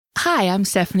Hi, I'm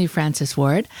Stephanie Francis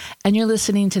Ward, and you're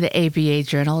listening to the ABA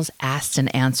Journal's Asked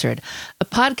and Answered, a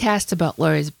podcast about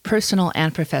lawyers' personal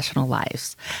and professional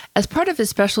lives. As part of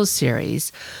this special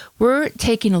series, we're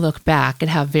taking a look back at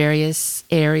how various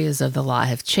areas of the law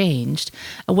have changed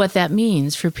and what that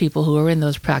means for people who are in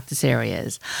those practice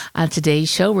areas. On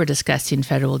today's show, we're discussing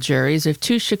federal juries with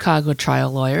two Chicago trial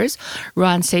lawyers,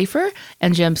 Ron Safer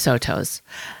and Jim Sotos.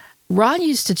 Ron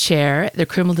used to chair the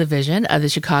criminal division of the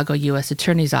Chicago U.S.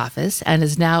 Attorney's Office and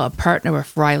is now a partner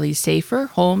with Riley Safer,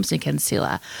 Holmes, and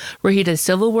Kinsella, where he does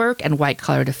civil work and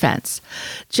white-collar defense.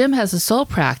 Jim has a sole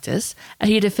practice, and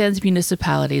he defends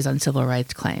municipalities on civil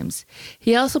rights claims.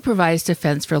 He also provides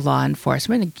defense for law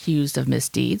enforcement accused of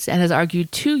misdeeds and has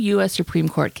argued 2 U.S. Supreme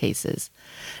Court cases.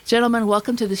 Gentlemen,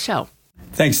 welcome to the show.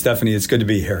 Thanks, Stephanie. It's good to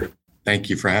be here. Thank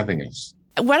you for having us.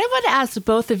 What I want to ask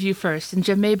both of you first, and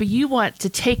Jim, maybe you want to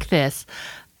take this.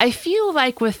 I feel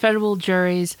like with federal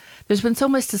juries, there's been so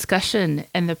much discussion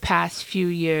in the past few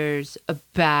years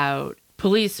about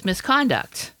police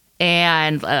misconduct.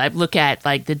 And I look at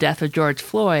like the death of George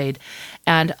Floyd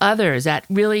and others that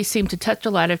really seem to touch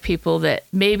a lot of people that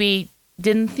maybe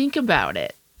didn't think about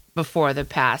it before the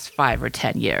past 5 or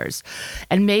 10 years.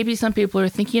 And maybe some people are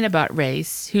thinking about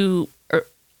race who are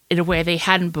in a way they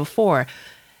hadn't before.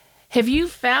 Have you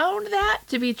found that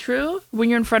to be true when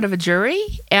you're in front of a jury?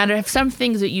 And if some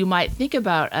things that you might think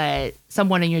about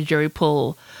someone in your jury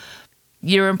pool,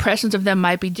 your impressions of them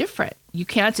might be different. You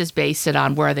can't just base it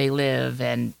on where they live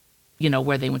and,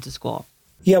 where they went to school.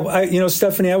 Yeah,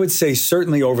 Stephanie, I would say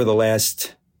certainly over the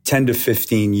last 10 to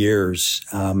 15 years,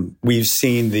 we've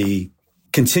seen the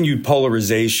continued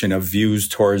polarization of views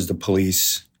towards the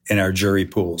police in our jury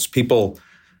pools. People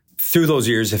through those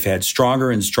years have had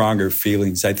stronger and stronger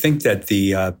feelings. I think that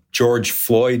the George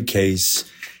Floyd case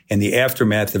and the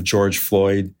aftermath of George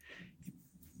Floyd,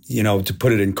 to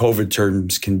put it in COVID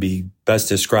terms, can be best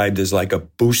described as like a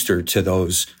booster to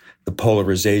the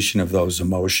polarization of those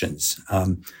emotions.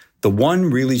 The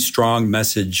one really strong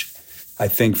message, I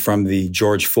think, from the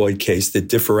George Floyd case that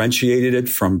differentiated it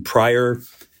from prior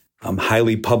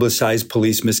highly publicized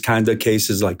police misconduct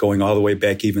cases, like going all the way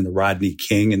back even to Rodney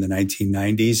King in the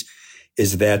 1990s,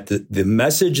 is that the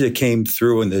message that came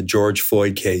through in the George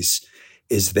Floyd case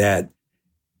is that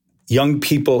young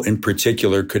people in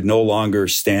particular could no longer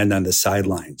stand on the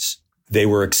sidelines. They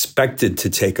were expected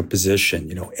to take a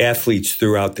position. Athletes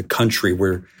throughout the country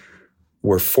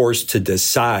were forced to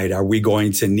decide, are we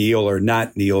going to kneel or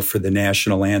not kneel for the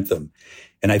national anthem?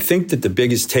 And I think that the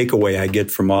biggest takeaway I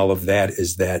get from all of that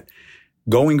is that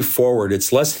going forward,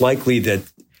 it's less likely that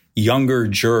younger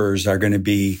jurors are going to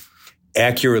be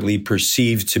accurately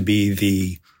perceived to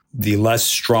be the less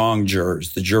strong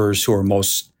jurors, the jurors who are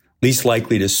least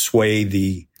likely to sway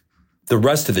the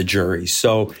rest of the jury.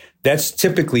 So that's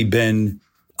typically been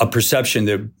a perception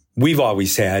that we've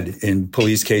always had in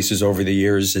police cases over the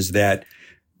years, is that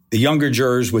the younger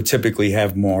jurors would typically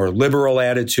have more liberal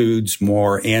attitudes,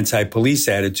 more anti-police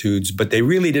attitudes, but they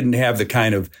really didn't have the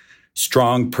kind of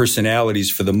strong personalities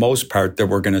for the most part that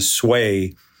were going to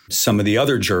sway some of the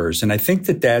other jurors. And I think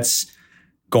that that's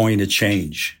going to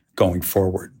change going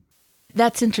forward.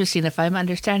 That's interesting. If I'm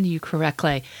understanding you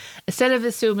correctly, instead of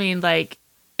assuming like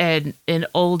an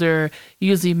older,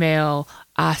 usually male,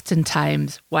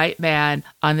 oftentimes white man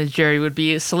on the jury would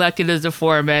be selected as the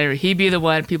foreman, or he'd be the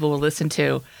one people will listen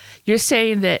to, you're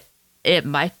saying that it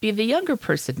might be the younger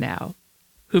person now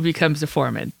who becomes the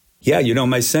foreman. Yeah,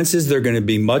 my sense is they're going to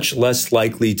be much less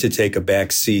likely to take a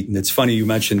back seat. And it's funny you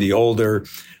mentioned the older,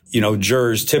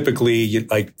 jurors. Typically,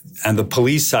 like on the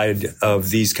police side of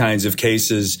these kinds of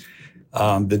cases,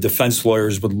 the defense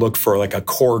lawyers would look for like a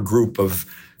core group of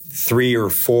 3 or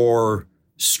 4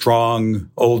 strong,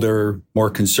 older,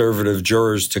 more conservative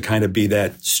jurors to kind of be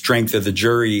that strength of the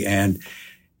jury and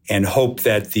hope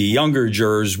that the younger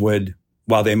jurors would,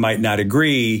 while they might not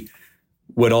agree,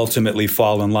 would ultimately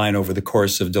fall in line over the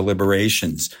course of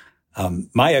deliberations.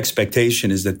 My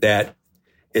expectation is that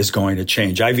is going to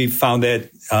change. I've found that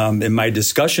in my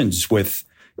discussions with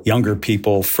younger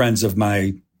people, friends of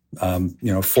my,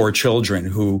 4 children,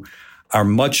 who are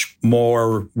much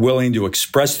more willing to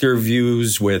express their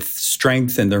views with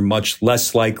strength, and they're much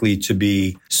less likely to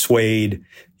be swayed.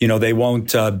 They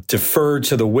won't defer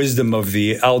to the wisdom of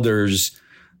the elders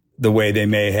the way they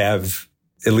may have,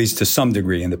 at least to some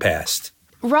degree, in the past.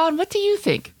 Ron, what do you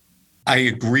think? I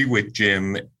agree with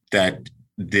Jim that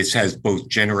this has both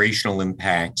generational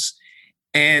impacts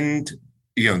and,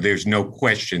 there's no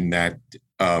question that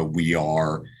we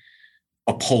are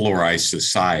a polarized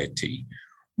society.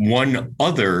 One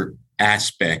other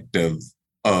aspect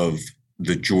of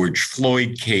the George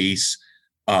Floyd case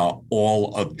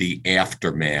all of the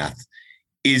aftermath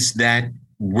is that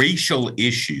racial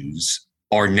issues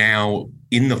are now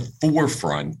in the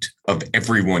forefront of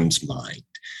everyone's mind.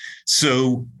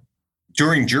 So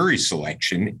during jury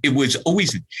selection, it was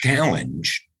always a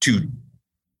challenge to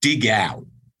dig out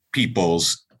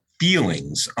people's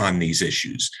feelings on these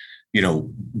issues.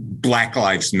 Black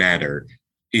Lives Matter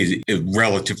is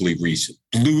relatively recent.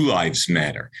 Blue Lives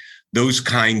Matter, those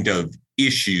kind of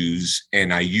issues,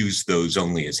 and I use those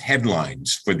only as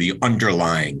headlines for the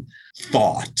underlying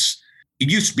thoughts. It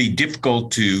used to be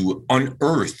difficult to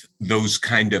unearth those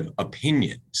kind of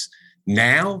opinions.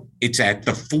 Now it's at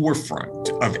the forefront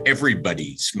of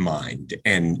everybody's mind,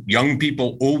 and young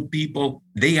people, old people,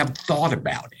 they have thought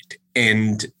about it,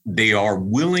 and they are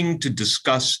willing to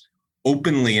discuss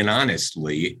openly and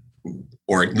honestly,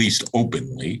 or at least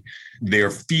openly, their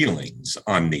feelings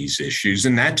on these issues.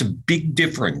 And that's a big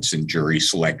difference in jury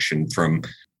selection from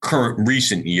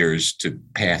recent years to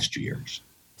past years.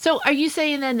 So are you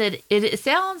saying then that it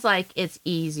sounds like it's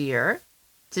easier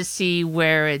to see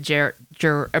where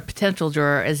a potential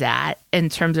juror is at in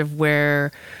terms of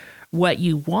what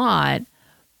you want,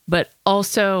 but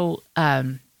also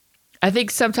I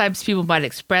think sometimes people might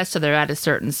express that they're at a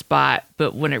certain spot,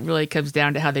 but when it really comes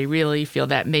down to how they really feel,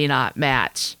 that may not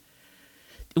match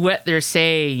what they're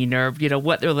saying or,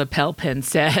 what their lapel pin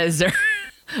says.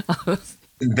 Or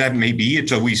that may be.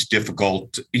 It's always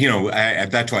difficult.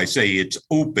 That's why I say it's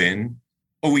open,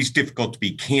 always difficult to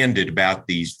be candid about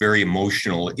these very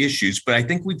emotional issues. But I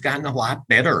think we've gotten a lot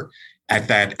better at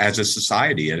that as a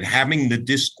society, at having the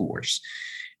discourse.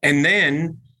 And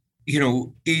then,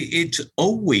 it's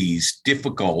always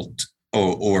difficult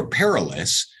or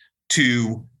perilous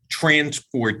to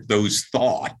transport those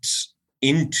thoughts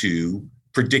into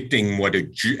predicting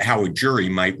how a jury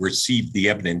might receive the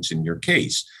evidence in your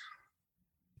case.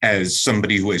 As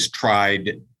somebody who has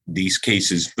tried these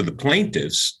cases for the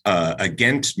plaintiffs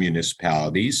against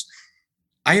municipalities,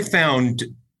 I have found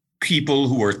people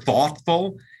who are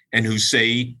thoughtful and who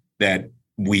say that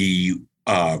we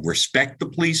respect the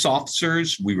police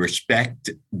officers, we respect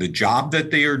the job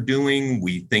that they are doing,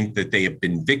 we think that they have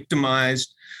been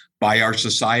victimized by our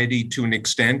society to an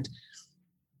extent.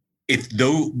 If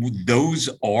those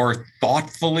are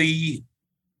thoughtfully,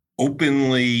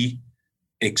 openly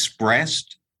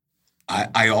expressed,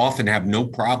 I often have no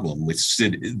problem with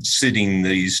sitting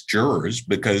these jurors,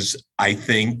 because I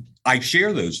think I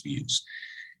share those views.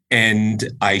 And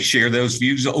I share those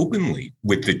views openly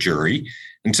with the jury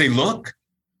and say, look,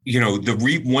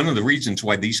 one of the reasons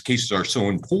why these cases are so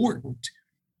important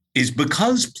is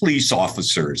because police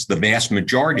officers, the vast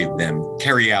majority of them,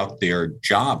 carry out their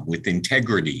job with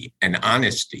integrity and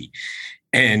honesty.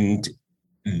 And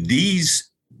these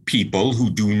people who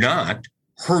do not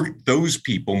hurt those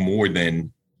people more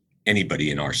than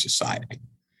anybody in our society.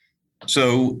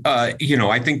 So,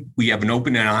 I think we have an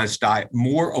open and honest,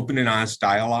 more open and honest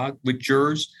dialogue with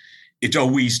jurors. It's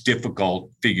always difficult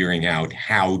figuring out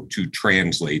how to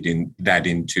translate that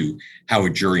into how a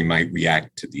jury might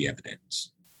react to the evidence.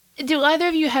 Do either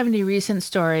of you have any recent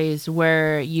stories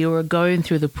where you were going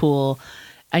through the pool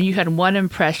and you had one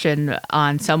impression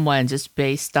on someone just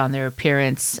based on their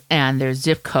appearance and their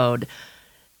zip code,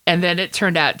 and then it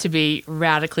turned out to be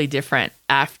radically different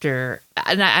after?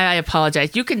 And I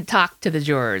apologize. You can talk to the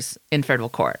jurors in federal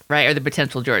court, right? Or the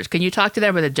potential jurors. Can you talk to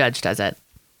them, or the judge does it?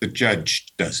 The judge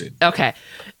does it. Okay.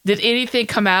 Did anything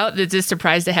come out that just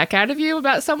surprised the heck out of you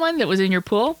about someone that was in your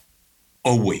pool?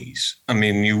 Always. I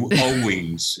mean, you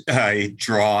always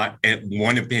draw at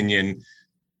one opinion,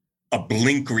 a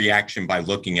blink reaction by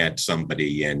looking at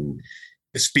somebody. And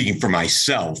speaking for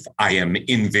myself, I am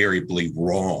invariably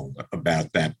wrong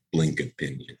about that blink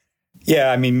opinion.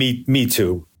 Yeah, I mean, me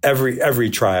too. Every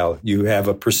trial, you have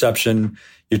a perception.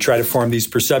 You try to form these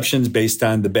perceptions based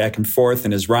on the back and forth.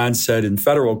 And as Ron said, in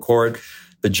federal court,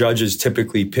 the judges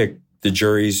typically pick the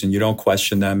juries and you don't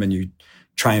question them and you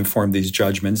try and form these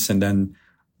judgments. And then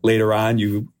later on,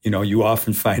 you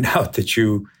often find out that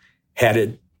you had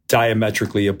it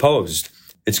diametrically opposed.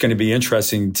 It's going to be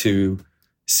interesting to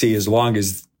see, as long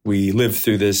as we live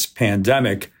through this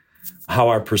pandemic, how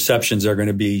our perceptions are going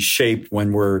to be shaped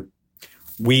when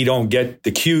we don't get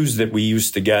the cues that we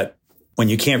used to get, when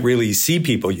you can't really see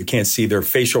people. You can't see their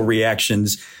facial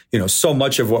reactions. So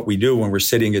much of what we do when we're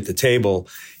sitting at the table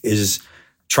is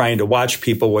trying to watch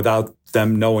people without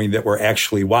them knowing that we're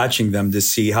actually watching them, to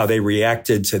see how they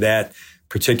reacted to that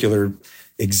particular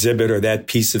exhibit or that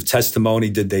piece of testimony.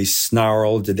 Did they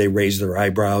snarl? Did they raise their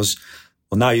eyebrows?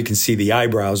 Well, now you can see the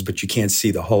eyebrows, but you can't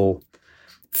see the whole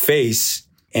face.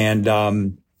 And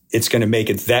it's going to make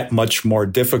it that much more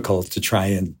difficult to try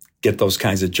and get those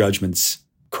kinds of judgments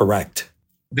correct.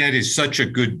 That is such a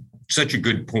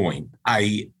good point.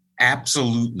 I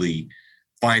absolutely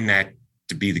find that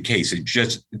to be the case. I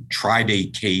just tried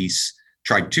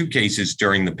two cases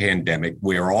during the pandemic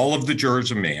where all of the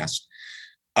jurors are masked.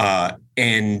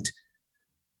 And,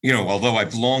 although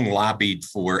I've long lobbied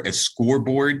for a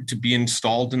scoreboard to be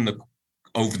installed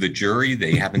over the jury,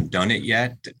 they haven't done it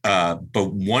yet.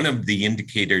 But one of the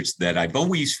indicators that I've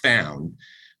always found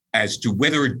as to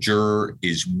whether a juror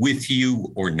is with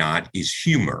you or not is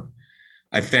humor.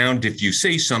 I found if you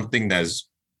say something that's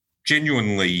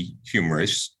genuinely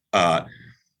humorous, a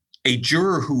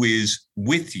juror who is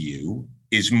with you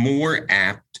is more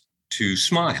apt to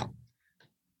smile.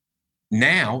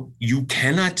 Now, you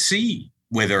cannot see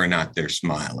whether or not they're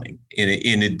smiling,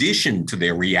 in addition to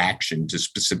their reaction to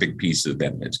specific pieces of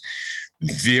evidence.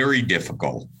 Very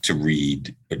difficult to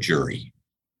read a jury.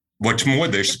 What's more,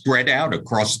 they're spread out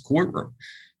across the courtroom.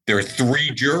 There are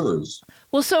 3 jurors.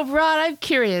 Well, so Rod, I'm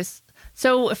curious.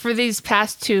 So for these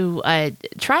past 2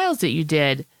 trials that you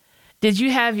did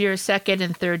you have your second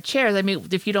and third chairs? I mean,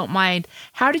 if you don't mind,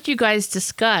 how did you guys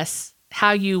discuss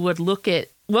how you would look at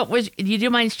do you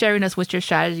mind sharing us what your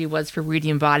strategy was for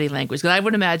reading body language? Because I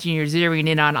would imagine you're zeroing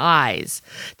in on eyes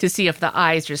to see if the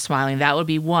eyes are smiling. That would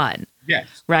be one.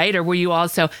 Yes. Right? Or were you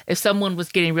also, if someone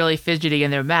was getting really fidgety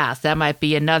in their mask, that might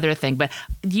be another thing. But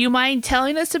do you mind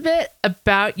telling us a bit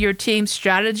about your team's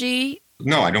strategy?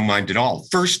 No, I don't mind at all.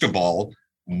 First of all,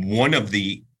 one of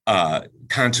the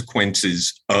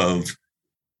consequences of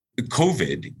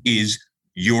COVID is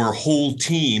your whole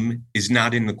team is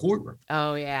not in the courtroom.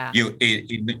 Oh, yeah.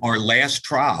 In our last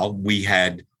trial,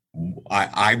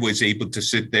 I was able to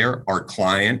sit there, our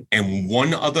client, and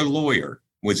one other lawyer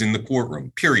was in the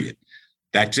courtroom, period.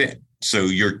 That's it. So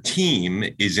your team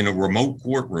is in a remote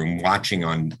courtroom watching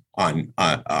on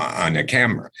a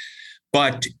camera.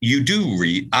 But you do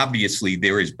read, obviously,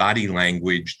 there is body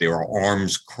language, there are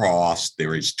arms crossed,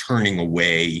 there is turning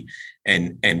away,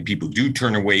 and people do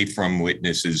turn away from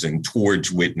witnesses and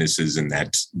towards witnesses, and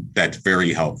that's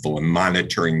very helpful. And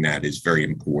monitoring that is very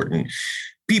important.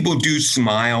 People do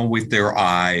smile with their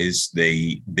eyes,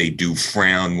 they do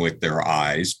frown with their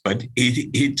eyes, but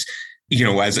it's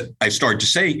as I started to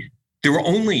say, there were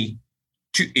only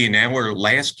 2 in our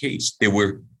last case. There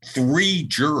were 3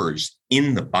 jurors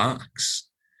in the box.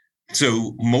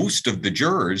 So most of the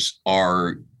jurors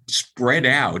are spread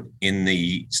out in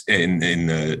the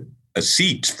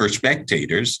seats for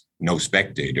spectators, no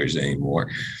spectators anymore.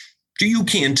 So you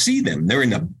can't see them. They're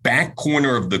in the back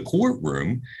corner of the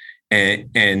courtroom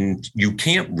and you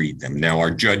can't read them. Now,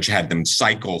 our judge had them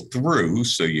cycle through,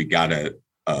 so you got a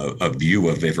view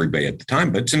of everybody at the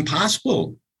time, but it's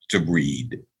impossible to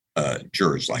read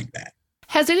jurors like that.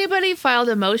 Has anybody filed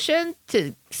a motion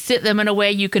to sit them in a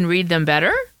way you can read them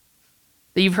better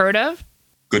that you've heard of?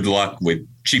 Good luck with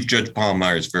Chief Judge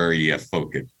Pallmeyer is very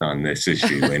focused on this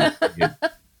issue, and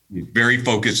he's very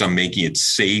focused on making it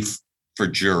safe for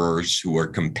jurors who are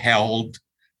compelled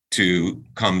to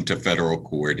come to federal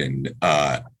court, and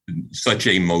such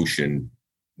a motion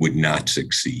would not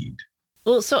succeed.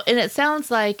 Well, and it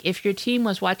sounds like if your team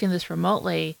was watching this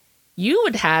remotely, you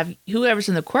would have, whoever's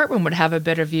in the courtroom would have a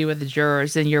better view of the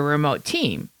jurors than your remote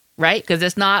team, right? Because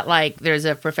it's not like there's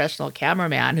a professional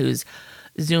cameraman who's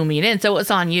zooming in. So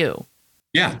it's on you.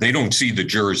 Yeah, they don't see the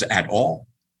jurors at all.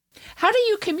 How do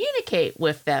you communicate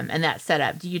with them in that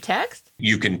setup? Do you text?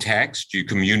 You can text, you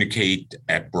communicate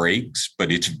at breaks,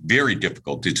 but it's very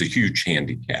difficult. It's a huge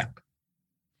handicap.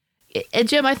 And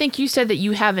Jim, I think you said that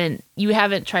you haven't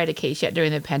tried a case yet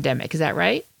during the pandemic. Is that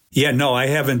right? Yeah, no, I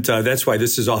haven't. That's why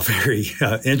this is all very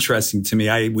interesting to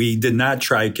me. We did not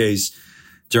try a case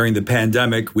during the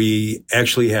pandemic. We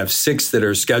actually have 6 that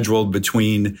are scheduled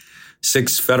between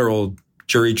 6 federal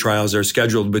jury trials are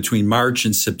scheduled between March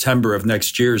and September of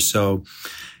next year. So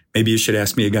maybe you should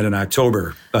ask me again in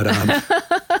October. But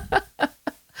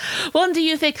well, do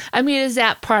you think, is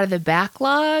that part of the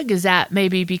backlog? Is that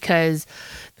maybe because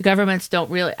the governments don't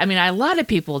really, a lot of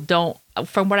people don't,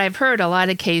 from what I've heard, a lot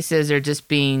of cases are just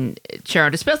being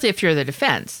churned, especially if you're the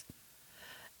defense.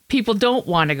 People don't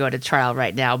want to go to trial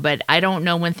right now, but I don't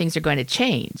know when things are going to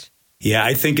change. Yeah,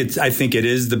 I think it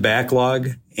is the backlog,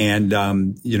 and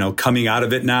coming out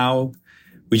of it now,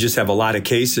 we just have a lot of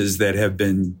cases that have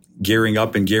been gearing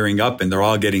up, and they're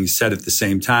all getting set at the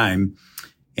same time.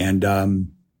 And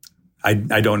I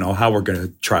don't know how we're going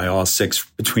to try all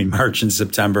 6 between March and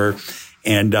September,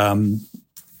 and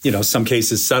some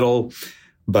cases settle,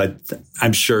 but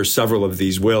I'm sure several of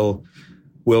these will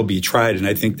be tried, and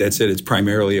I think that's it. It's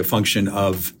primarily a function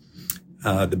of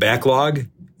the backlog.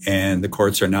 And the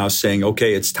courts are now saying,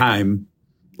 okay, it's time.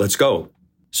 Let's go.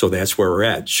 So that's where we're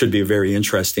at. Should be a very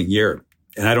interesting year.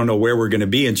 And I don't know where we're going to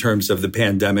be in terms of the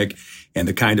pandemic, and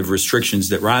the kind of restrictions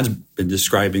that Ron's been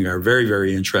describing are very,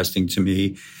 very interesting to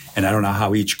me. And I don't know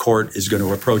how each court is going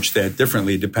to approach that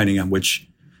differently depending on which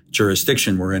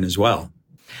jurisdiction we're in as well.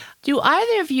 Do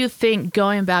either of you think,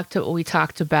 going back to what we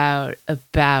talked about a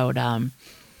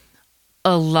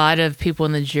lot of people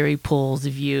in the jury pool's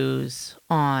views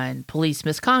on police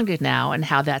misconduct now and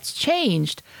how that's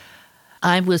changed,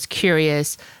 I was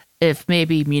curious if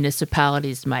maybe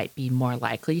municipalities might be more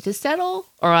likely to settle,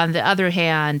 or on the other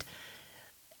hand,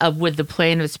 would the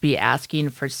plaintiffs be asking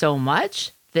for so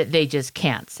much that they just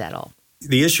can't settle?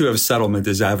 The issue of settlement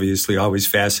is obviously always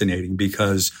fascinating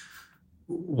because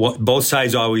both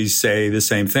sides always say the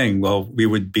same thing. Well, we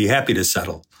would be happy to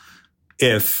settle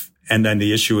if, and then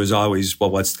the issue is always,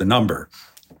 well, what's the number?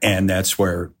 And that's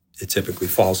where it typically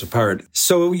falls apart.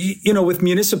 So, with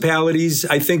municipalities,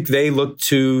 I think they look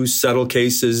to settle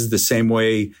cases the same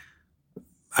way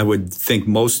I would think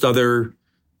most other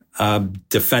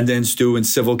defendants do in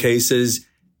civil cases.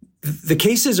 The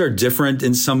cases are different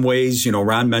in some ways.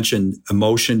 Ron mentioned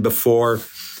emotion before.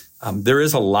 There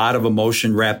is a lot of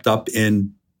emotion wrapped up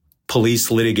in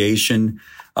police litigation,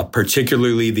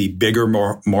 particularly the bigger,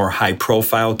 more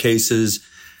high-profile cases.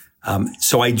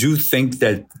 So I do think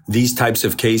that these types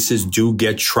of cases do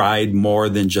get tried more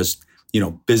than just,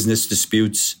 business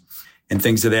disputes and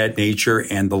things of that nature.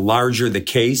 And the larger the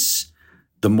case,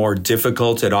 the more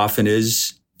difficult it often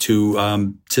is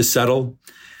to settle.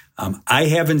 I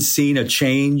haven't seen a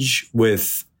change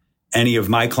with any of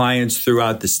my clients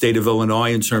throughout the state of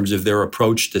Illinois in terms of their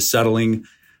approach to settling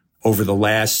over the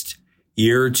last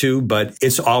year or two, but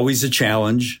it's always a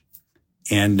challenge.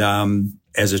 And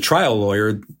as a trial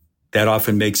lawyer, that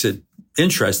often makes it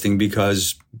interesting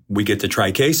because we get to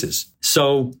try cases.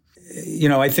 So,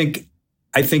 I think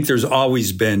there's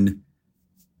always been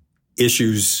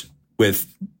issues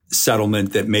with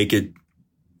settlement that make it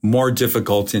more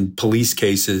difficult in police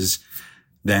cases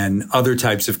than other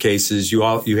types of cases. You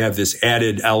have this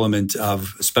added element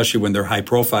of, especially when they're high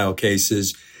profile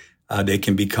cases, they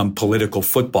can become political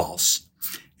footballs.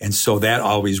 And so that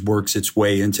always works its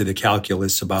way into the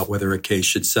calculus about whether a case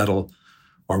should settle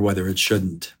or whether it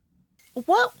shouldn't.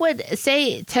 What would,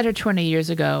 say 10 or 20 years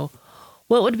ago,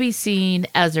 what would be seen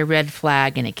as a red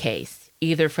flag in a case,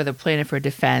 either for the plaintiff or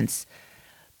defense,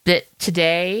 that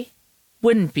today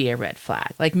wouldn't be a red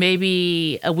flag? Like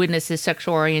maybe a witness's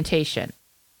sexual orientation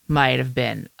might have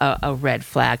been a red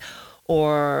flag.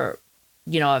 Or,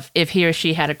 if he or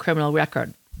she had a criminal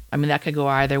record. I mean, that could go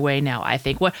either way now, I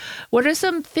think. What are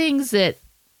some things that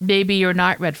maybe are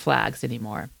not red flags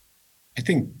anymore? I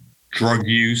think drug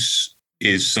use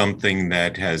is something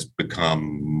that has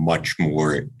become much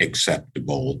more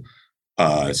acceptable.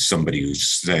 Somebody who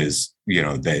says,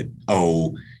 that,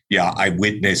 oh, yeah, I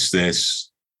witnessed this.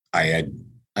 I had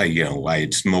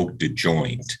smoked a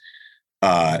joint.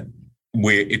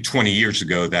 Where 20 years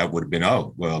ago, that would have been,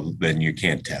 oh, well, then you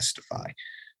can't testify.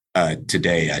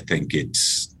 Today, I think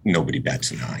it's nobody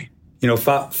bats an eye.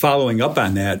 Following up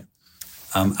on that,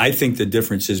 I think the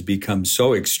difference has become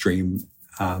so extreme.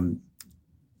 And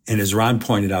as Ron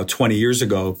pointed out, 20 years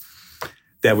ago,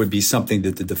 that would be something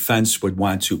that the defense would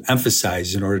want to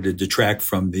emphasize in order to detract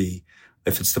from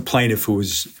if it's the plaintiff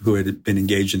who had been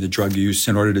engaged in the drug use,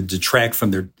 in order to detract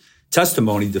from their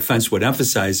testimony, defense would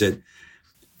emphasize it.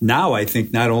 Now, I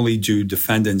think not only do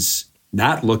defendants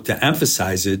not look to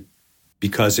emphasize it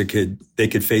because they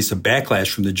could face a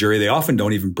backlash from the jury, they often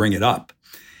don't even bring it up.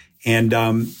 And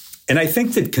I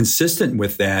think that consistent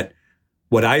with that,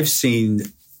 what I've seen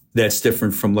that's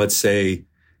different from, let's say,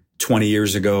 20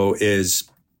 years ago is,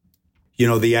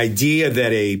 the idea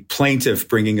that a plaintiff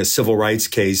bringing a civil rights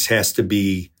case has to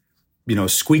be,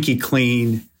 squeaky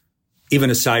clean, even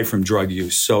aside from drug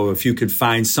use. So if you could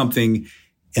find something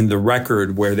in the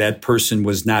record where that person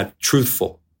was not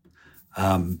truthful,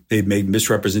 they made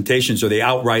misrepresentations or they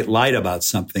outright lied about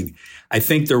something, I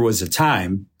think there was a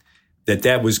time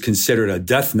that was considered a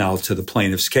death knell to the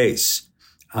plaintiff's case.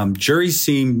 Juries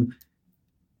seem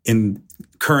in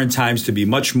current times to be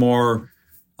much more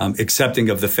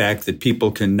accepting of the fact that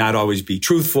people can not always be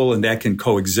truthful, and that can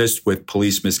coexist with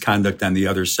police misconduct on the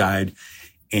other side.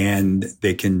 And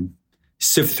they can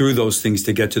sift through those things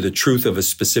to get to the truth of a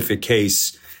specific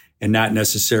case and not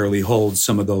necessarily hold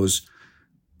some of those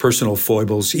personal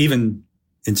foibles, even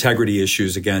integrity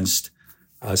issues against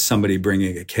somebody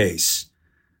bringing a case.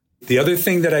 The other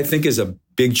thing that I think is a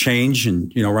big change,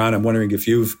 and, Ron, I'm wondering if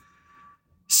you've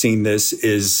seen this,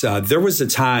 is there was a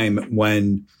time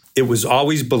when it was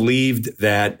always believed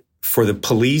that for the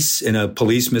police in a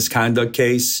police misconduct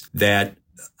case, that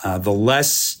the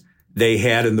less they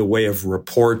had in the way of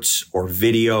reports or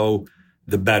video,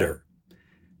 the better,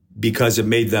 because it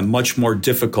made them much more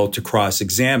difficult to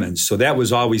cross-examine. So that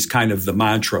was always kind of the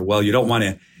mantra. Well, you don't want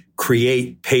to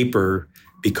create paper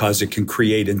because it can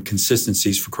create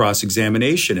inconsistencies for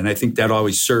cross-examination. And I think that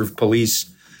always served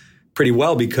police pretty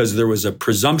well, because there was a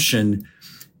presumption,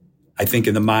 I think,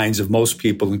 in the minds of most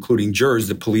people, including jurors,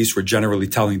 that police were generally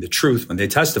telling the truth when they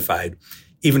testified,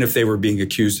 even if they were being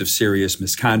accused of serious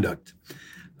misconduct.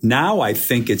 Now I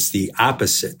think it's the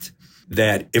opposite,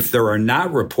 that if there are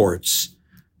not reports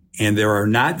and there are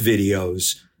not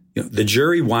videos, the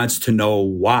jury wants to know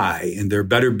why, and there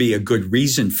better be a good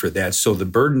reason for that. So the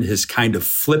burden has kind of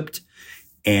flipped,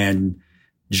 and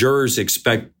jurors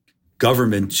expect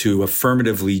government to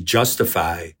affirmatively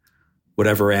justify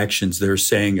whatever actions they're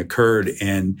saying occurred,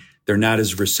 and they're not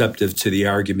as receptive to the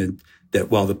argument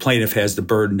that, well, the plaintiff has the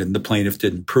burden and the plaintiff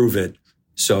didn't prove it,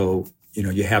 so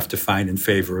you have to find in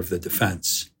favor of the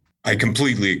defense. I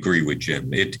completely agree with Jim.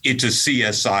 It's a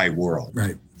CSI world.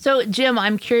 Right. So, Jim,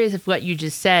 I'm curious of what you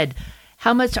just said.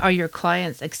 How much are your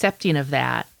clients accepting of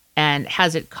that, and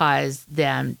has it caused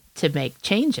them to make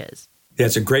changes?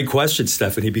 That's a great question,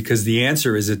 Stephanie, because the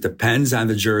answer is it depends on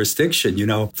the jurisdiction.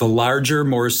 The larger,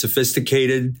 more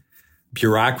sophisticated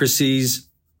bureaucracies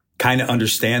kind of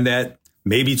understand that,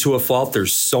 maybe to a fault.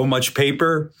 There's so much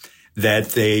paper that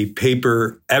they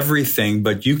paper everything,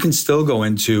 but you can still go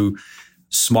into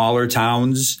smaller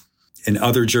towns and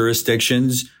other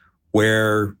jurisdictions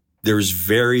where there's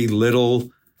very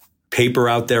little paper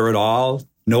out there at all,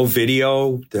 no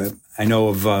video. I know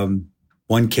of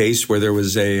one case where there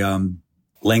was a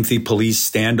lengthy police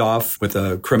standoff with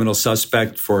a criminal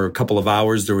suspect for a couple of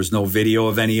hours. There was no video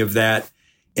of any of that.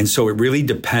 And so it really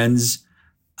depends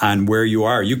on where you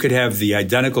are. You could have the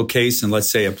identical case in, let's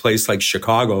say, a place like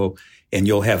Chicago, and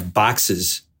you'll have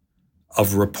boxes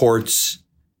of reports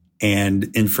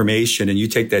and information. And you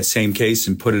take that same case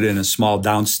and put it in a small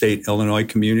downstate Illinois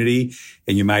community,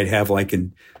 and you might have like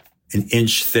an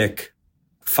inch thick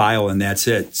file, and that's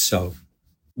it. So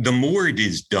the more it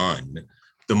is done,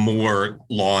 the more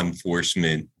law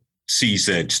enforcement sees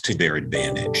it's to their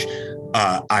advantage.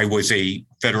 I was a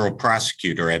federal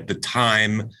prosecutor at the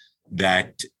time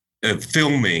that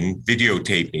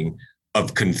videotaping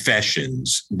of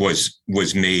confessions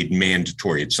was made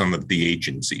mandatory at some of the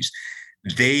agencies.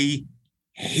 They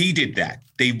hated that.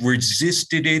 They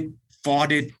resisted it,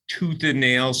 fought it tooth and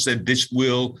nail, said this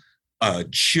will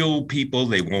chill people.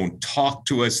 They won't talk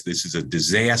to us. This is a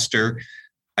disaster.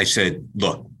 I said,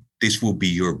 look, this will be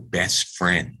your best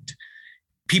friend.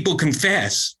 People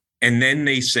confess, and then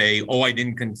they say, oh, I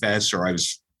didn't confess, or I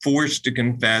was forced to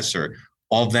confess, or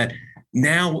all that.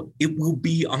 Now it will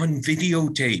be on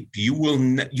videotape. You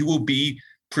will be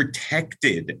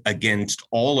protected against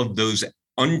all of those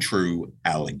untrue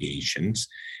allegations.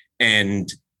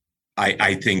 And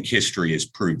I think history has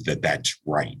proved that that's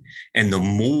right. And the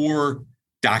more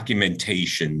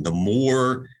documentation, the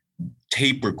more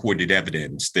tape recorded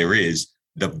evidence there is,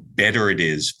 the better it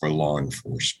is for law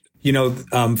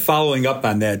enforcement. Following up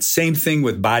on that, same thing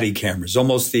with body cameras,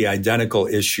 almost the identical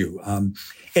issue. And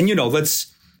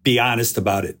let's be honest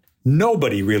about it.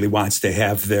 Nobody really wants to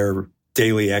have their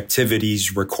daily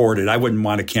activities recorded. I wouldn't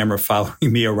want a camera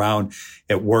following me around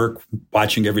at work,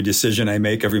 watching every decision I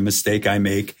make, every mistake I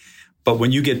make. But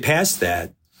when you get past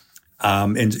that,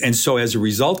 and so as a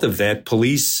result of that,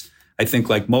 police, I think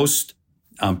like most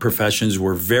professions,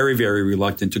 were very, very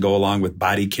reluctant to go along with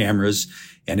body cameras,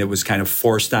 and it was kind of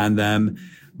forced on them.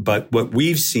 But what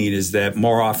we've seen is that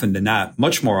more often than not,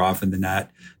 much more often than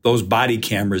not, those body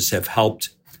cameras have helped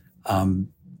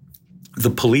the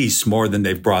police more than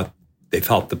they've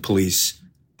helped the police,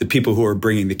 the people who are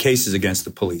bringing the cases against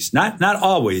the police. Not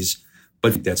always,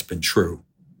 but that's been true.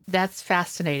 That's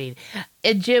fascinating.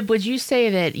 And Jim, would you say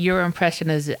that your impression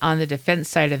is on the defense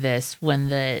side of this, when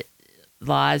the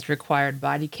laws required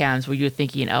body cams, were you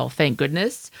thinking, oh, thank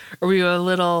goodness? Or were you a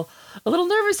little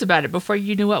nervous about it before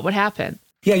you knew what would happen?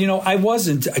 Yeah, I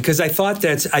wasn't, because I thought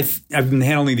I've been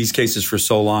handling these cases for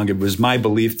so long. It was my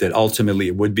belief that ultimately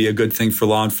it would be a good thing for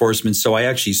law enforcement. So I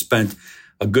actually spent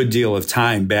a good deal of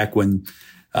time back when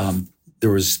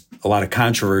there was a lot of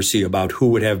controversy about who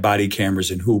would have body cameras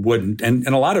and who wouldn't. And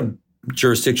a lot of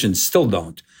jurisdictions still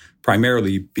don't,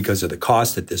 primarily because of the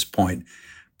cost at this point.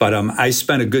 But I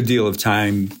spent a good deal of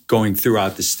time going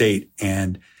throughout the state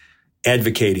and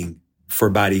advocating for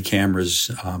body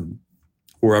cameras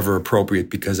wherever appropriate,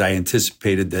 because I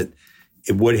anticipated that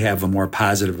it would have a more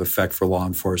positive effect for law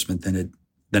enforcement than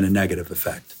a negative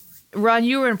effect. Ron,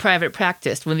 you were in private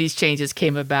practice when these changes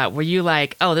came about. Were you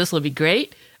like, oh, this will be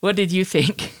great? What did you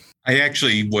think? I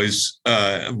actually was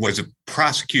a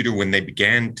prosecutor when they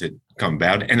began to come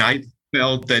about, and I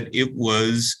felt that it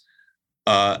was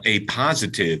a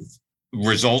positive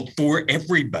result for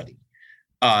everybody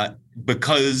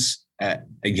because, as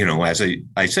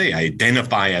I say, I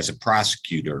identify as a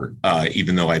prosecutor,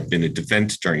 even though I've been a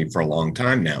defense attorney for a long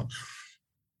time now.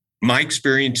 My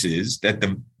experience is that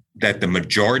the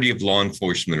majority of law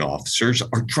enforcement officers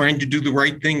are trying to do the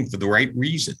right thing for the right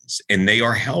reasons, and they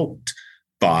are helped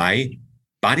by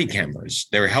body cameras.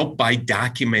 They're helped by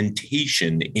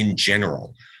documentation in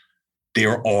general.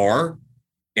 There are,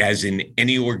 as in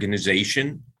any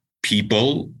organization,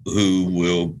 people who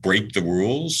will break the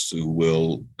rules, who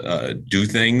will do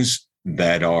things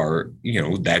that are,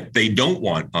 that they don't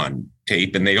want on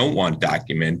tape and they don't want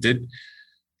documented.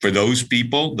 For those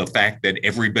people, the fact that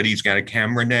everybody's got a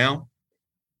camera now,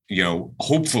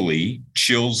 hopefully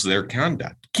chills their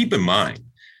conduct. Keep in mind,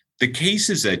 the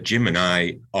cases that Jim and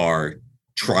I are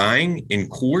trying in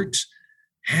courts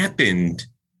happened,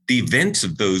 the events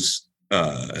of those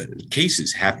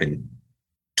cases happened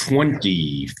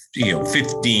 20,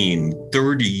 15,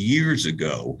 30 years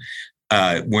ago.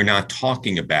 We're not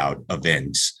talking about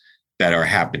events that are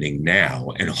happening now.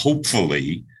 And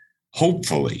hopefully,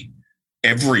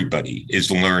 everybody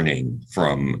is learning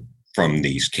from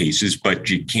these cases, but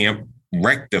you can't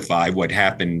rectify what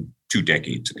happened 2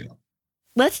 decades ago.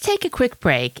 Let's take a quick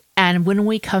break. And when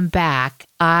we come back,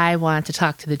 I want to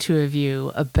talk to the two of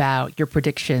you about your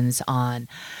predictions on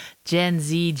Gen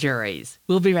Z juries.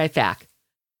 We'll be right back.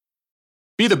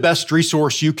 Be the best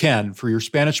resource you can for your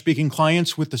Spanish-speaking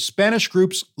clients with the Spanish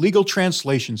Group's legal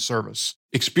translation service.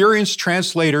 Experienced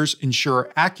translators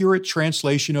ensure accurate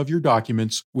translation of your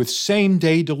documents with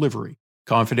same-day delivery.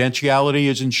 Confidentiality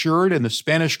is ensured, and the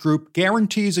Spanish Group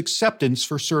guarantees acceptance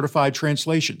for certified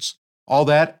translations. All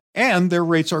that, and their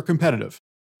rates are competitive.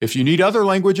 If you need other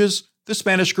languages, the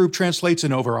Spanish Group translates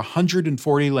in over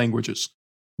 140 languages.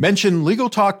 Mention Legal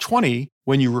Talk 20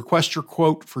 when you request your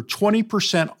quote for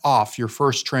 20% off your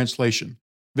first translation.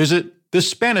 Visit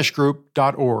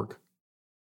thespanishgroup.org.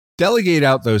 Delegate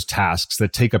out those tasks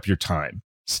that take up your time.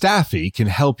 Staffy can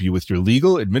help you with your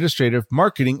legal, administrative,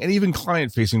 marketing, and even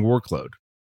client-facing workload.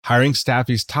 Hiring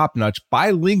Staffy's top-notch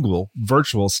bilingual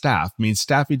virtual staff means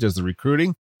Staffy does the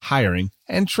recruiting, hiring,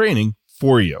 and training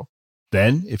for you.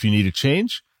 Then, if you need a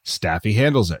change, Staffy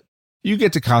handles it. You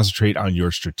get to concentrate on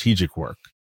your strategic work.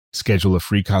 Schedule a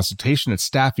free consultation at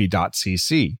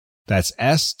staffy.cc. That's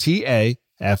STAFI.cc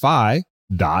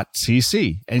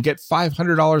and get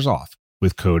 $500 off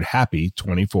with code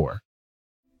HAPPY24.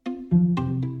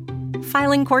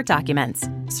 Filing court documents,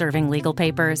 serving legal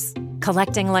papers,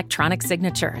 collecting electronic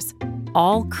signatures,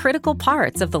 all critical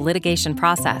parts of the litigation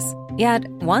process, yet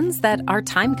ones that are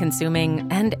time-consuming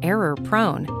and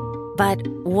error-prone. But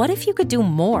what if you could do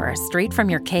more straight from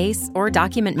your case or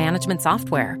document management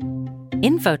software?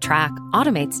 InfoTrack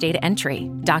automates data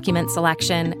entry, document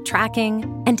selection,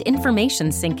 tracking, and information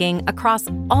syncing across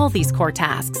all these core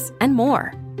tasks and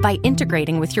more by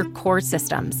integrating with your core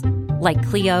systems like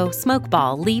Clio,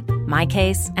 Smokeball, Leap,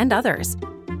 MyCase, and others.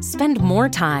 Spend more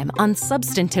time on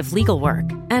substantive legal work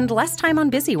and less time on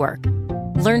busy work.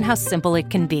 Learn how simple it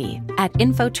can be at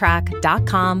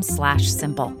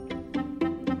infotrack.com/simple.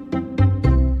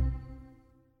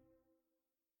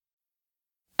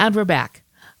 And we're back.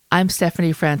 I'm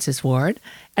Stephanie Francis Ward,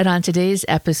 and on today's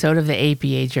episode of the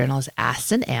ABA Journal's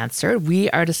Asked and Answered, we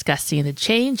are discussing the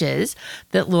changes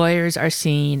that lawyers are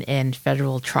seeing in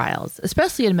federal trials,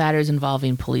 especially in matters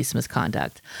involving police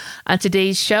misconduct. On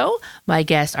today's show, my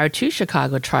guests are two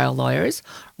Chicago trial lawyers,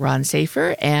 Ron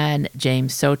Safer and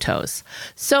James Sotos.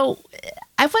 So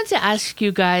I want to ask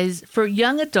you guys, for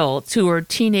young adults who are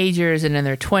teenagers and in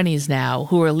their 20s now,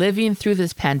 who are living through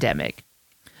this pandemic,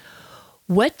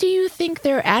 what do you think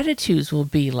their attitudes will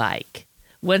be like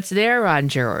once they're on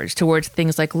jurors towards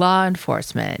things like law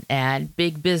enforcement and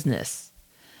big business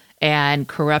and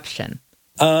corruption?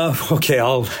 Okay,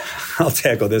 I'll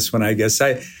tackle this one, I guess.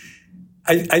 I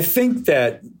think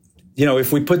that,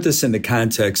 if we put this in the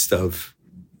context of,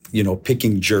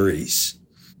 picking juries,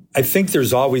 I think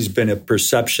there's always been a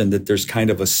perception that there's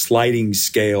kind of a sliding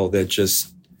scale that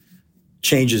just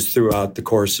changes throughout the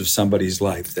course of somebody's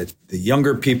life, that the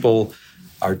younger people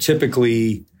are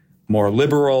typically more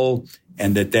liberal,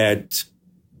 and that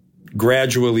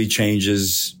gradually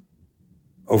changes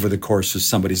over the course of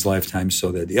somebody's lifetime,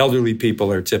 so that the elderly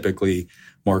people are typically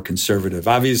more conservative.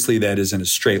 Obviously, that isn't a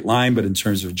straight line, but in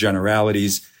terms of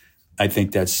generalities, I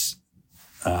think that's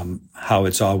how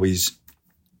it's always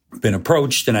been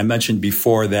approached. And I mentioned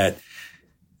before that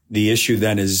the issue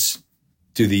then is,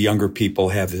 do the younger people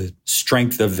have the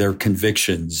strength of their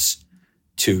convictions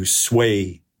to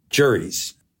sway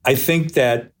juries. I think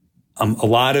that a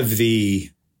lot of the,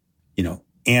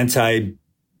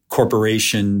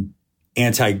 anti-corporation,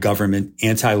 anti-government,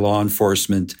 anti-law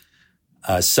enforcement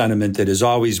sentiment that has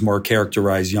always more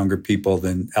characterized younger people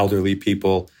than elderly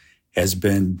people has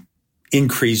been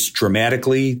increased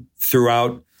dramatically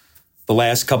throughout the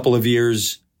last couple of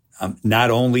years, not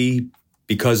only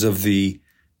because of the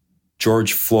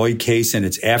George Floyd case and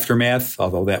its aftermath,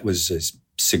 although that was a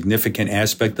significant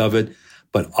aspect of it,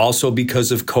 but also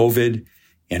because of COVID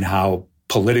and how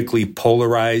politically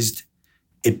polarized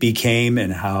it became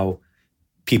and how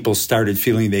people started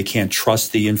feeling they can't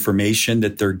trust the information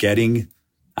that they're getting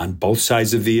on both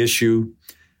sides of the issue.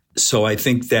 So I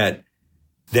think that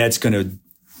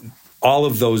all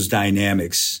of those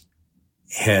dynamics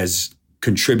has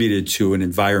contributed to an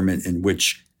environment in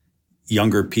which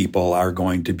younger people are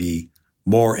going to be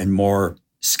more and more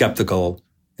skeptical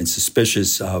and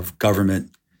suspicious of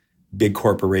government, big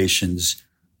corporations,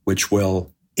 which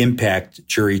will impact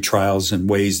jury trials in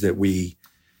ways that we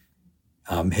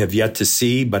have yet to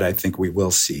see, but I think we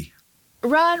will see.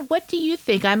 Ron, what do you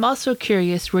think? I'm also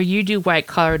curious, where you do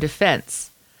white-collar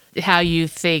defense, how you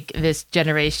think this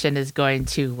generation is going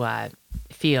to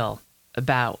feel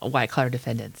about white-collar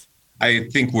defendants. I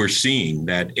think we're seeing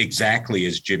that exactly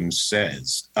as Jim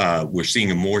says. We're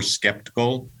seeing a more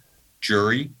skeptical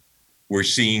jury. We're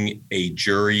seeing a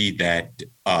jury that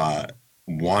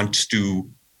wants to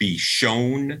be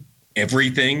shown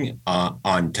everything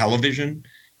on television.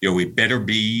 It better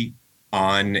be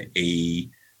on a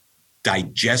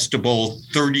digestible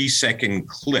 30-second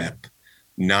clip,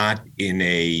 not in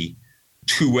a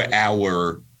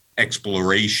 2-hour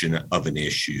exploration of an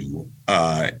issue.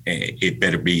 It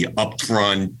better be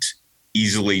upfront,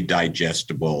 easily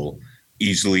digestible,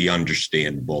 easily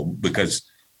understandable, because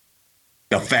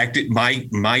the fact that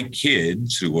my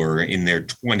kids who are in their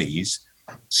 20s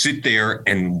sit there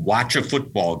and watch a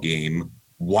football game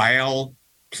while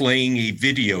playing a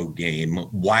video game,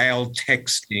 while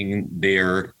texting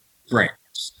their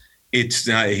friends. It's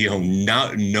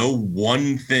no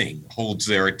one thing holds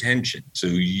their attention. So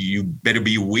you better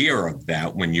be aware of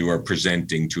that when you are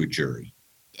presenting to a jury.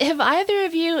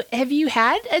 Have you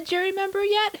had a jury member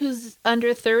yet who's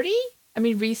under 30? I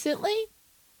mean, recently?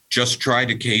 Just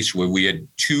tried a case where we had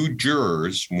 2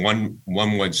 jurors. One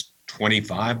was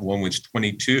 25, one was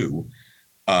 22,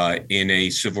 in a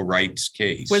civil rights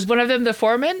case. Was one of them the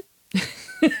foreman?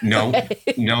 No,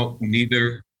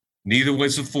 neither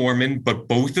was the foreman, but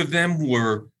both of them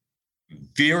were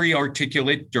very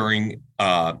articulate during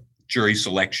jury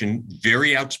selection,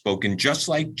 very outspoken, just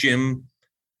like Jim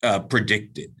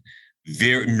predicted.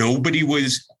 Nobody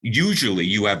was, usually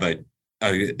you have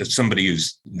somebody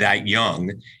who's that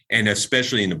young, and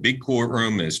especially in a big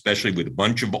courtroom, and especially with a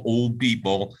bunch of old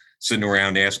people sitting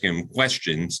around asking them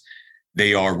questions,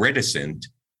 they are reticent.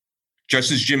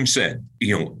 Just as Jim said,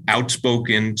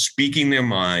 outspoken, speaking their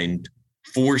mind,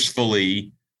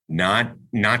 forcefully, not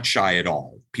shy at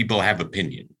all. People have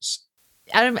opinions.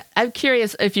 I'm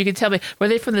curious if you could tell me, were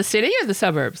they from the city or the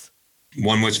suburbs?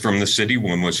 One was from the city,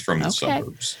 one was from the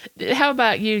suburbs. How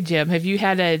about you, Jim? Have you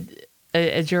had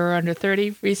a juror under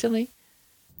 30 recently?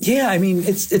 Yeah, I mean,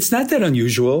 it's not that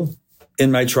unusual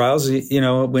in my trials.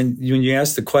 When you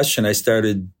asked the question, I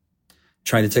started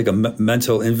trying to take a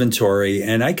mental inventory,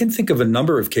 and I can think of a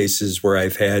number of cases where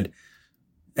I've had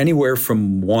anywhere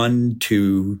from 1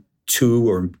 to 2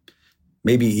 or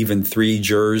maybe even 3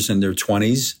 jurors in their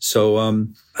 20s. So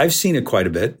I've seen it quite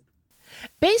a bit.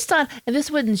 Based on, and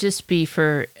this wouldn't just be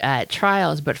for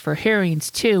trials, but for hearings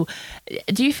too,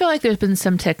 do you feel like there's been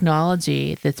some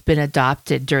technology that's been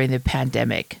adopted during the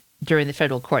pandemic, during the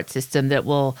federal court system, that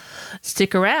will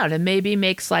stick around and maybe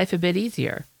makes life a bit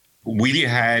easier? We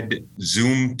had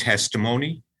Zoom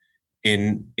testimony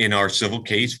in our civil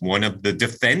case. One of the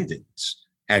defendants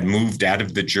had moved out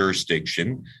of the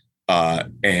jurisdiction,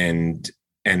 and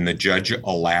the judge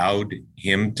allowed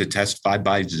him to testify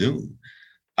by Zoom.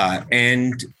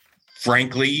 And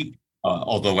frankly,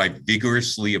 although I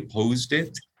vigorously opposed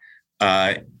it,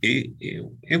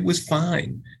 it was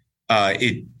fine.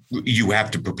 You have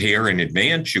to prepare in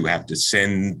advance. You have to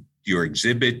send your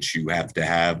exhibits. You have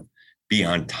to be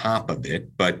on top of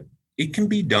it, but it can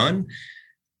be done.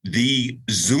 The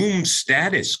Zoom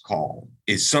status call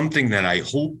is something that I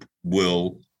hope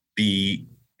will be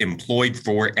employed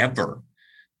forever.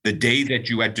 The day that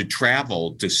you had to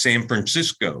travel to San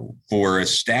Francisco for a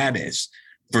status,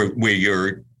 where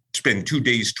you're spend 2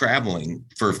 days traveling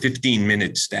for a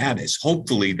 15-minute status,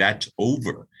 hopefully that's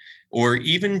over. Or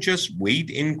even just wait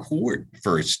in court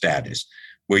for a status.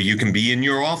 where you can be in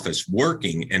your office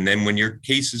working, and then when your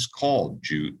case is called,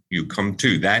 you come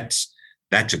to. That's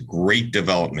a great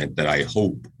development that I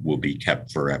hope will be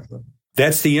kept forever.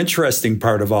 That's the interesting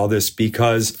part of all this,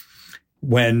 because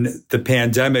when the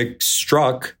pandemic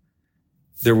struck,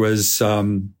 there was, I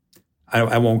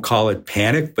won't call it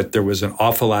panic, but there was an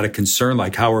awful lot of concern,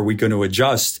 like how are we going to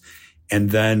adjust? And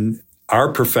then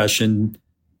our profession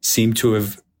seems to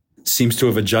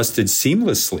have adjusted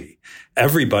seamlessly.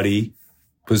 Everybody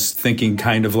was thinking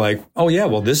kind of like, oh yeah,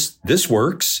 well this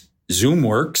works, Zoom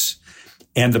works.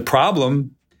 And the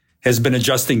problem has been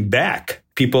adjusting back.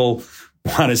 People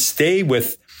want to stay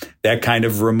with that kind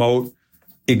of remote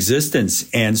existence.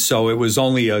 And so it was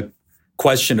only a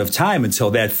question of time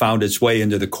until that found its way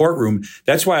into the courtroom.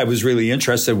 That's why I was really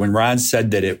interested when Ron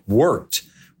said that it worked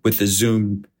with the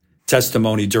Zoom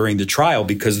testimony during the trial,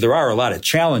 because there are a lot of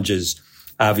challenges,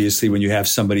 obviously, when you have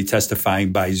somebody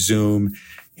testifying by Zoom.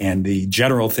 And the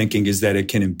general thinking is that it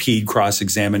can impede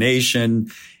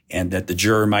cross-examination and that the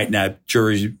jurors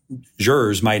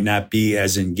might not be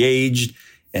as engaged.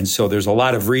 And so there's a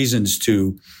lot of reasons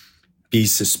to be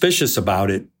suspicious about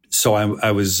it. So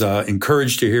I was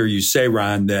encouraged to hear you say,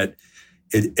 Ron, that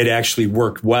it actually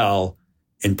worked well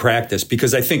in practice,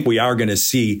 because I think we are going to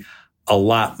see a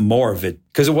lot more of it,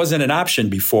 because it wasn't an option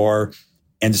before.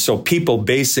 And so people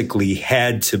basically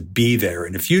had to be there.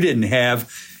 And if you didn't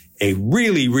have a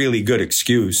really, really good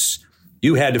excuse,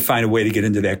 you had to find a way to get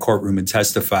into that courtroom and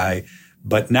testify.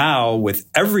 But now, with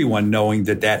everyone knowing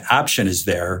that that option is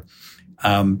there,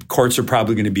 courts are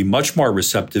probably going to be much more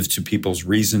receptive to people's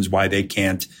reasons why they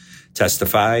can't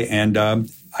testify. And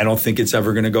I don't think it's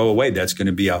ever going to go away. That's going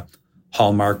to be a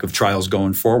hallmark of trials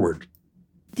going forward.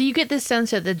 Do you get the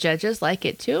sense that the judges like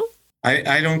it too?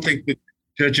 I don't think that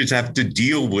judges have to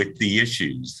deal with the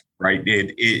issues, right?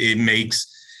 It makes,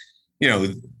 their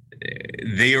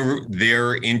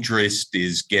interest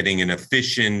is getting an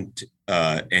efficient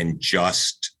and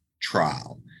just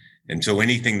trial. And so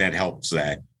anything that helps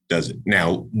that does it.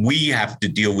 Now, we have to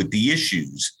deal with the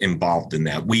issues involved in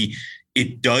that.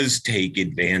 It does take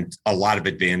a lot of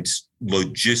advanced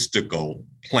logistical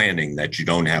planning that you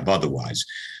don't have otherwise,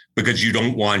 because you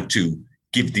don't want to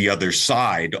give the other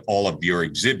side all of your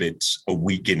exhibits a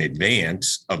week in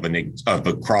advance of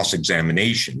a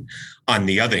cross-examination. On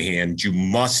the other hand, you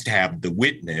must have the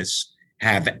witness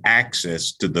have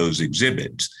access to those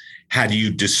exhibits. How do you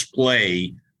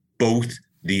display both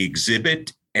the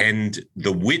exhibit and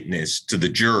the witness to the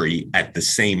jury at the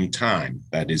same time?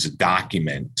 That is a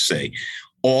document, say.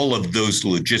 All of those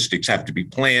logistics have to be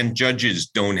planned. Judges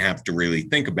don't have to really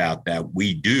think about that.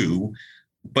 We do.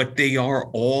 But they are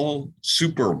all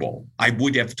superable. I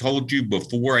would have told you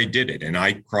before I did it, and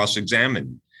I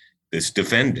cross-examined this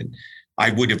defendant,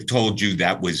 I would have told you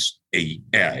I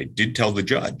did tell the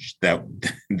judge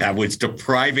that was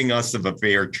depriving us of a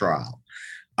fair trial.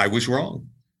 I was wrong.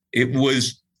 It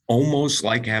was almost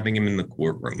like having him in the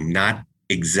courtroom. Not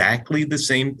exactly the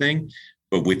same thing,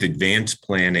 but with advanced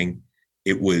planning,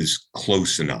 it was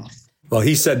close enough. Well,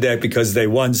 he said that because they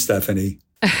won, Stephanie.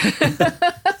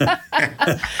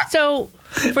 So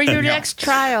for your next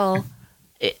trial,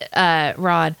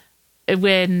 Ron,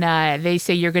 when they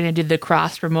say you're going to do the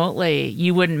cross remotely,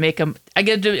 you wouldn't make them. I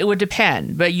guess it would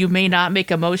depend, but you may not make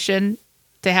a motion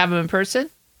to have them in person.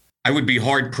 I would be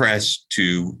hard pressed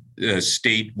to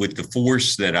state with the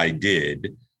force that I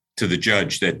did to the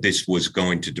judge that this was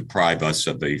going to deprive us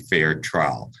of a fair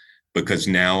trial, because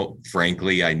now,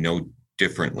 frankly, I know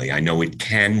differently. I know it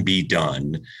can be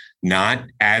done. Not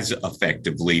as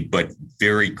effectively, but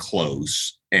very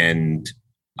close. And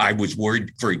I was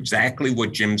worried for exactly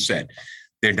what Jim said.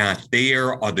 They're not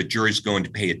there. Are the juries going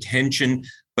to pay attention?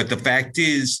 But the fact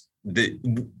is that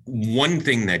one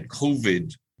thing that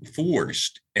COVID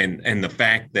forced, and the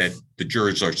fact that the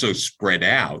jurors are so spread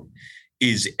out,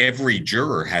 is every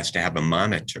juror has to have a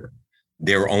monitor,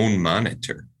 their own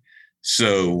monitor.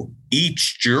 So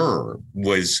each juror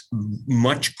was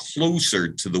much closer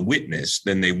to the witness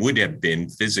than they would have been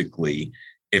physically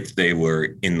if they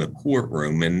were in the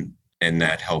courtroom, and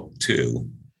that helped too.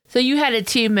 So you had a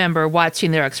team member watching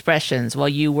their expressions while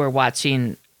you were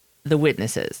watching the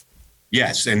witnesses.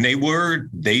 Yes, and they were,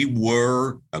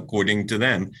 according to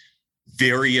them,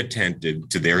 very attentive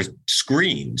to their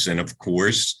screens. And of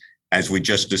course, as we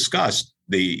just discussthere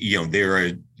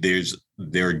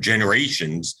are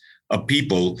generations of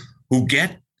people who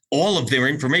get all of their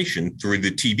information through the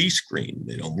TV screen.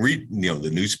 They don't read, the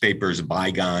newspaper is a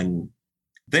bygone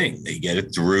thing. They get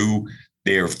it through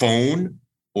their phone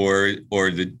or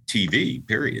the TV,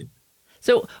 period.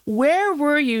 So where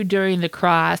were you during the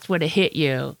cross when it hit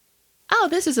you? Oh,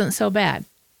 this isn't so bad.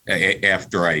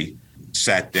 After I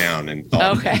sat down and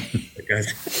thought. Okay.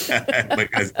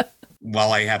 because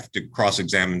while I have to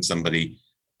cross-examine somebody,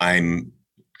 I'm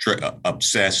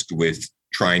obsessed with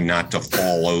trying not to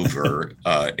fall over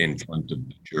in front of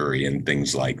the jury and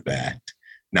things like that.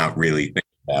 Not really thinking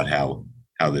about how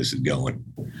this is going.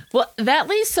 Well, that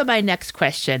leads to my next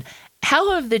question.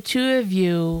 How have the two of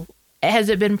you, has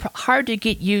it been hard to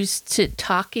get used to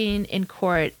talking in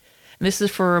court, and this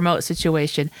is for a remote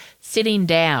situation, sitting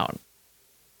down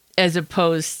as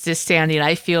opposed to standing?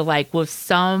 I feel like with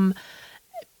some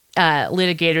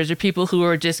litigators or people who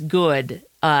are just good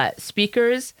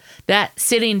speakers, that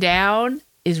sitting down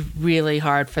is really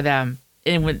hard for them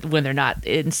and when they're not,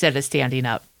 instead of standing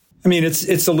up. I mean,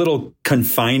 it's a little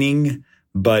confining,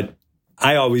 but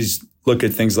I always look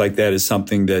at things like that as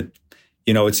something that,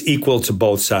 it's equal to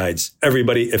both sides.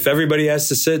 If everybody has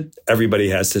to sit, everybody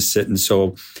has to sit. And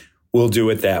so we'll do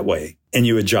it that way. And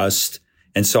you adjust.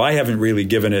 And so I haven't really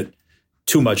given it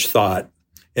too much thought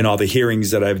in all the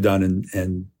hearings that I've done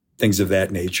and things of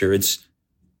that nature. It's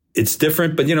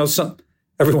different, but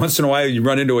every once in a while you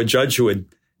run into a judge who would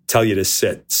tell you to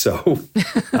sit. So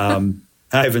I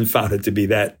haven't found it to be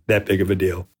that big of a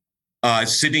deal.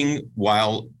 Sitting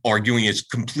while arguing is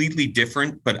completely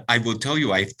different, but I will tell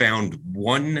you, I found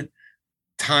one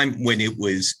time when it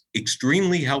was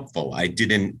extremely helpful. I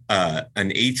did an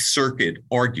Eighth Circuit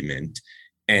argument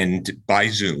and by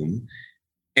Zoom,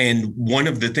 and one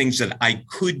of the things that I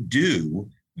could do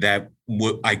that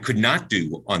I could not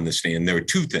do on the stand, there were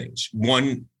two things.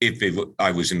 One,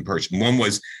 I was in person. One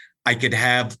was I could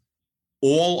have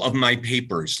all of my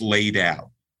papers laid out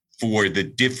for the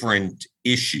different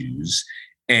issues,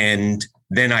 and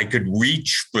then I could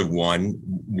reach for one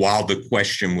while the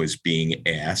question was being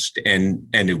asked, and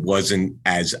it wasn't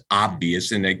as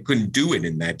obvious, and I couldn't do it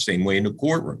in that same way in the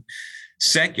courtroom.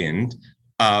 Second,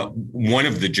 one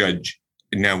of the judge,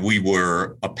 now we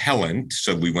were appellant,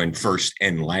 so we went first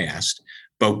and last,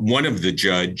 but one of the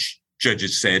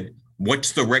judges said,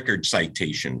 "What's the record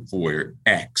citation for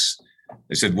X?"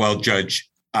 I said, "Well, Judge,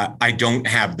 I don't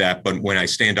have that, but when I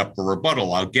stand up for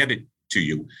rebuttal, I'll get it to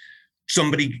you."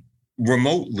 Somebody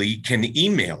remotely can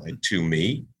email it to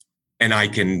me, and I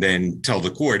can then tell the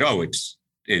court, "Oh, it's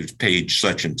page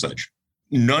such and such."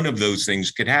 None of those things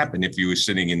could happen if you were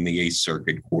sitting in the Eighth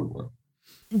Circuit courtroom.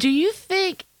 Do you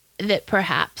think that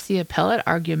perhaps the appellate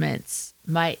arguments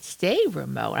might stay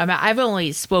remote? I mean, I've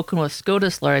only spoken with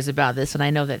SCOTUS lawyers about this, and I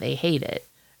know that they hate it,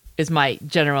 is my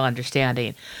general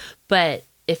understanding. But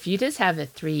if you just have a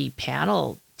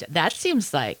 3-panel, that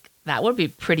seems like that would be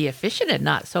pretty efficient and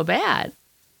not so bad.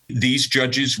 These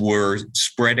judges were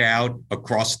spread out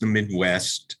across the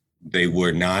Midwest. They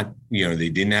were not, they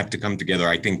didn't have to come together.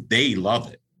 I think they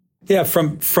love it. Yeah,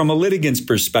 from a litigant's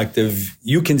perspective,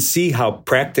 you can see how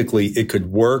practically it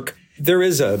could work. There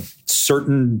is a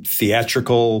certain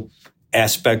theatrical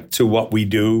aspect to what we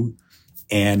do.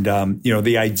 And,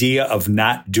 the idea of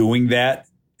not doing that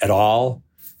at all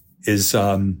is,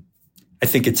 I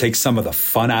think it takes some of the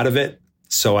fun out of it.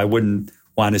 So I wouldn't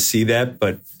want to see that.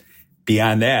 But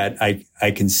beyond that,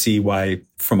 I can see why,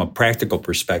 from a practical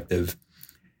perspective,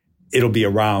 it'll be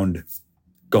around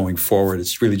going forward.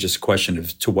 It's really just a question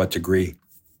of to what degree.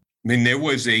 I mean, there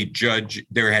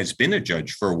has been a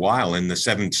judge for a while in the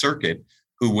Seventh Circuit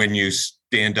who, when you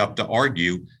stand up to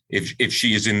argue, if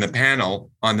she is on the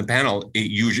panel,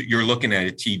 you're looking at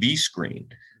a TV screen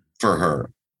for her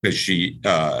because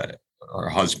her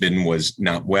husband was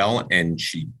not well and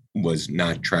she was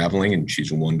not traveling, and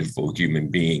she's a wonderful human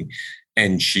being.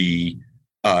 And she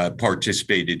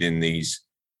participated in these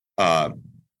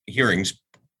hearings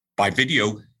by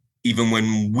video, even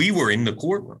when we were in the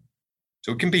courtroom.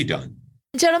 So it can be done.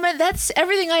 Gentlemen, that's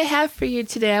everything I have for you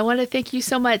today. I want to thank you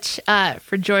so much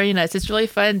for joining us. It's really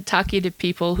fun talking to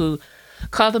people who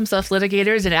call themselves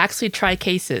litigators and actually try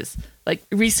cases, like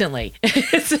recently.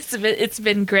 It's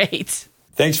been great.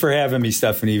 Thanks for having me,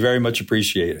 Stephanie. Very much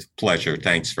appreciate it. Pleasure.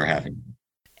 Thanks for having me.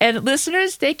 And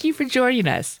listeners, thank you for joining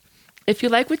us. If you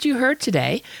like what you heard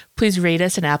today, please rate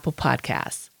us on Apple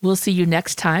Podcasts. We'll see you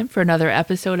next time for another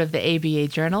episode of the ABA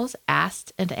Journal's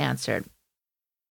Asked and Answered.